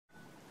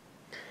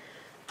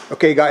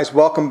Okay guys,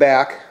 welcome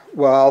back.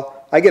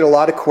 Well, I get a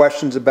lot of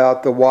questions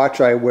about the watch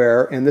I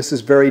wear, and this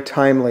is very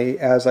timely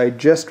as I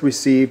just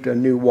received a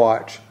new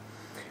watch.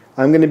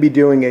 I'm going to be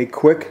doing a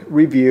quick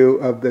review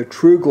of the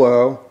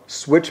TruGlo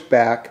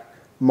Switchback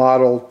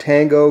model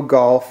Tango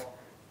Golf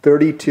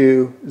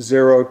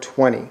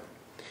 32020.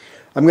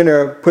 I'm going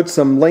to put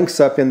some links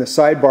up in the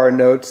sidebar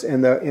notes,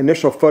 and the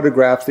initial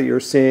photographs that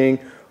you're seeing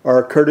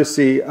are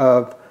courtesy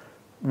of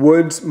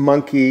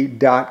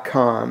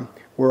woodsmonkey.com,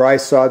 where I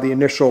saw the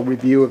initial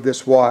review of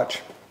this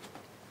watch.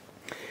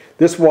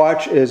 This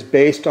watch is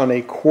based on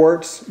a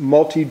Quartz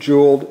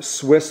multi-jeweled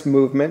Swiss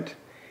movement.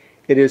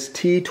 It is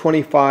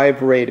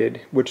T25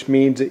 rated, which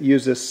means it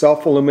uses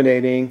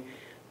self-illuminating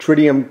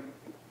Tritium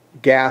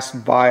gas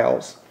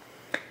vials.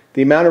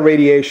 The amount of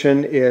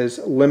radiation is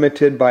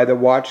limited by the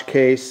watch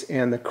case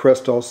and the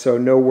crystal, so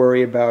no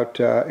worry about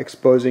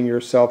exposing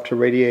yourself to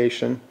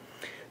radiation.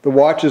 The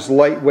watch is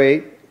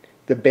lightweight.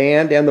 The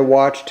band and the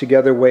watch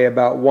together weigh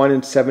about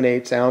 1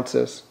 7/8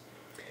 ounces.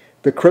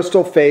 The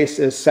crystal face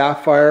is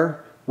sapphire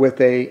with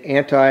an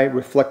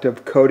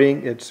anti-reflective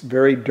coating. It's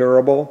very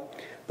durable.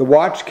 The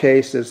watch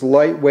case is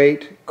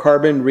lightweight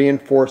carbon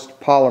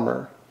reinforced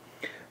polymer.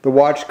 The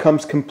watch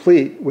comes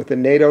complete with a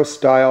NATO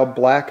style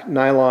black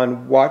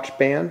nylon watch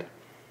band.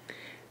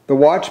 The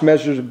watch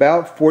measures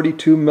about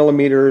 42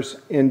 millimeters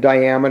in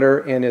diameter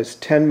and is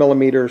 10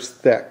 millimeters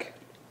thick.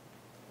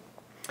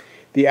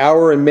 The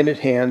hour and minute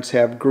hands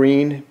have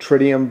green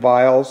tritium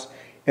vials,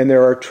 and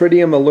there are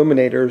tritium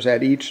illuminators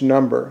at each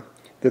number.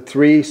 The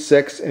 3,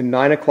 6, and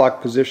 9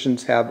 o'clock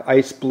positions have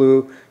ice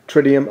blue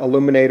tritium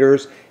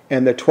illuminators,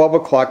 and the 12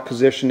 o'clock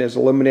position is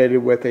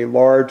illuminated with a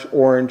large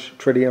orange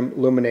tritium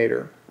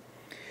illuminator.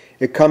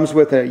 It comes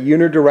with a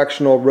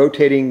unidirectional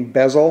rotating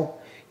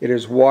bezel. It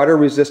is water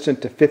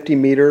resistant to 50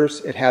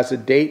 meters. It has a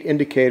date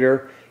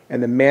indicator,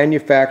 and the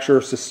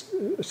manufacturer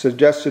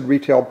suggested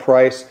retail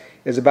price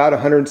is about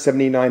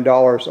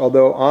 $179,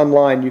 although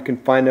online you can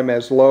find them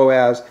as low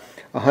as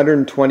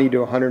 $120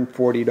 to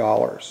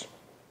 $140.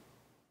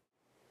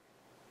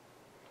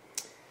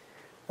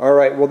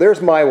 Alright, well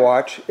there's my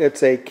watch.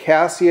 It's a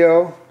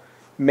Casio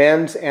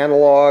men's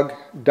analog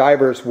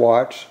diver's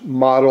watch,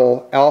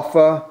 model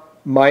Alpha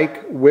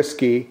Mike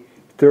Whiskey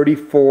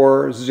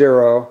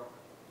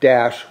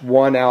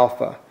 340-1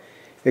 Alpha.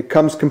 It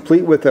comes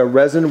complete with a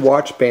resin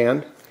watch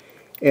band.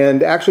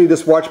 And actually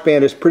this watch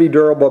band is pretty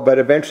durable, but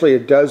eventually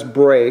it does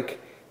break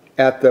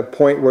at the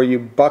point where you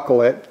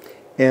buckle it.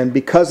 And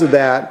because of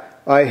that,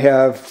 I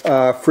have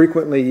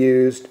frequently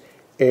used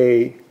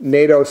a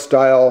NATO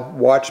style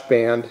watch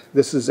band.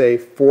 This is a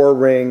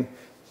 4-ring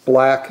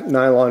black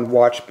nylon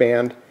watch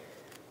band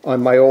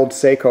on my old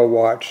Seiko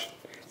watch.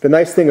 The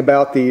nice thing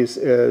about these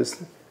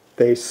is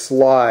they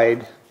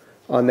slide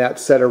on that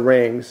set of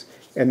rings,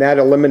 and that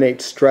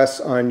eliminates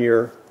stress on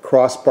your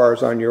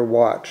crossbars on your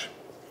watch.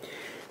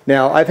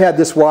 Now, I've had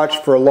this watch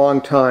for a long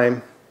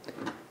time.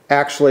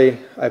 Actually,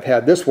 I've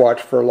had this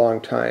watch for a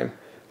long time.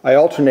 I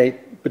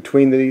alternate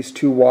between these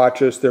two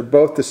watches. They're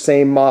both the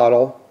same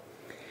model.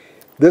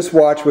 This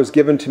watch was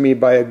given to me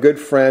by a good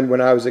friend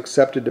when I was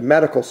accepted to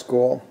medical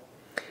school.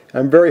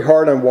 I'm very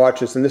hard on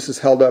watches, and this is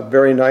held up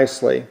very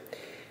nicely.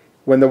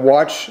 When the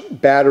watch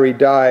battery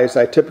dies,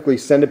 I typically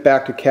send it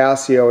back to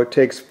Casio. It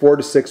takes 4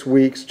 to 6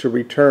 weeks to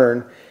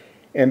return.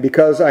 And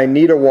because I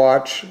need a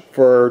watch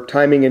for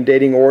timing and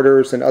dating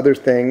orders and other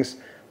things,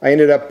 I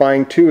ended up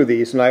buying 2 of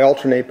these, and I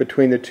alternate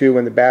between the 2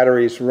 when the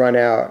batteries run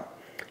out.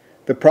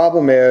 The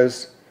problem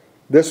is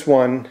this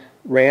one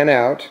ran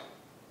out,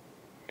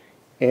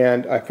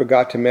 and I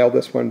forgot to mail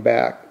this one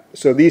back.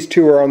 So these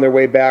 2 are on their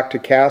way back to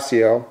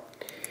Casio.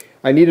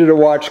 I needed a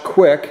watch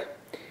quick,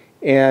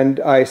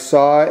 and I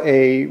saw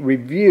a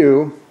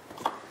review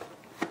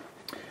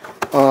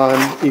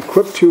on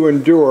Equipped to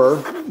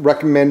Endure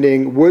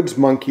recommending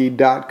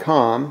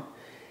woodsmonkey.com,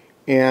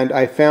 and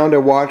I found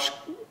a watch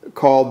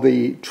called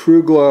the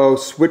TruGlo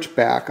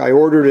Switchback. I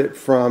ordered it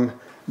from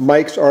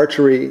Mike's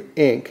Archery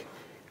Inc.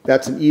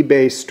 That's an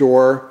eBay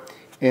store,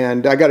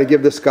 and I got to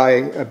give this guy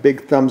a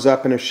big thumbs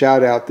up and a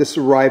shout out. This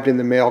arrived in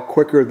the mail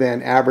quicker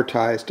than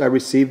advertised. I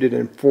received it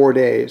in 4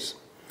 days.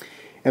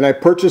 And I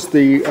purchased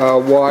the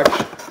watch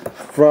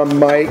from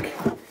Mike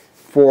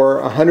for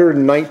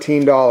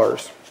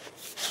 $119.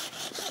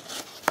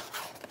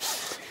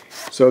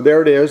 So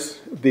there it is,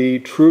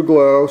 the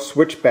TruGlo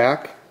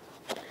Switchback.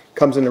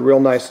 Comes in a real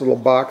nice little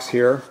box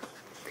here.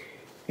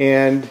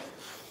 And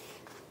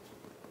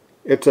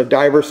it's a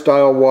diver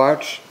style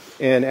watch,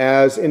 and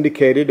as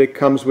indicated it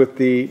comes with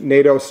the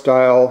NATO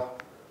style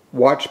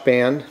watch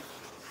band.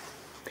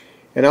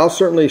 And I'll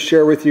certainly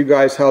share with you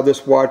guys how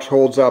this watch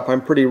holds up.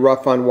 I'm pretty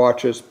rough on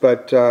watches,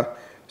 but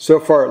so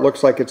far it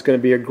looks like it's going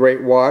to be a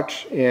great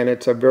watch, and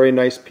it's a very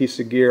nice piece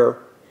of gear.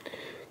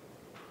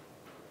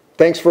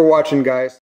 Thanks for watching, guys.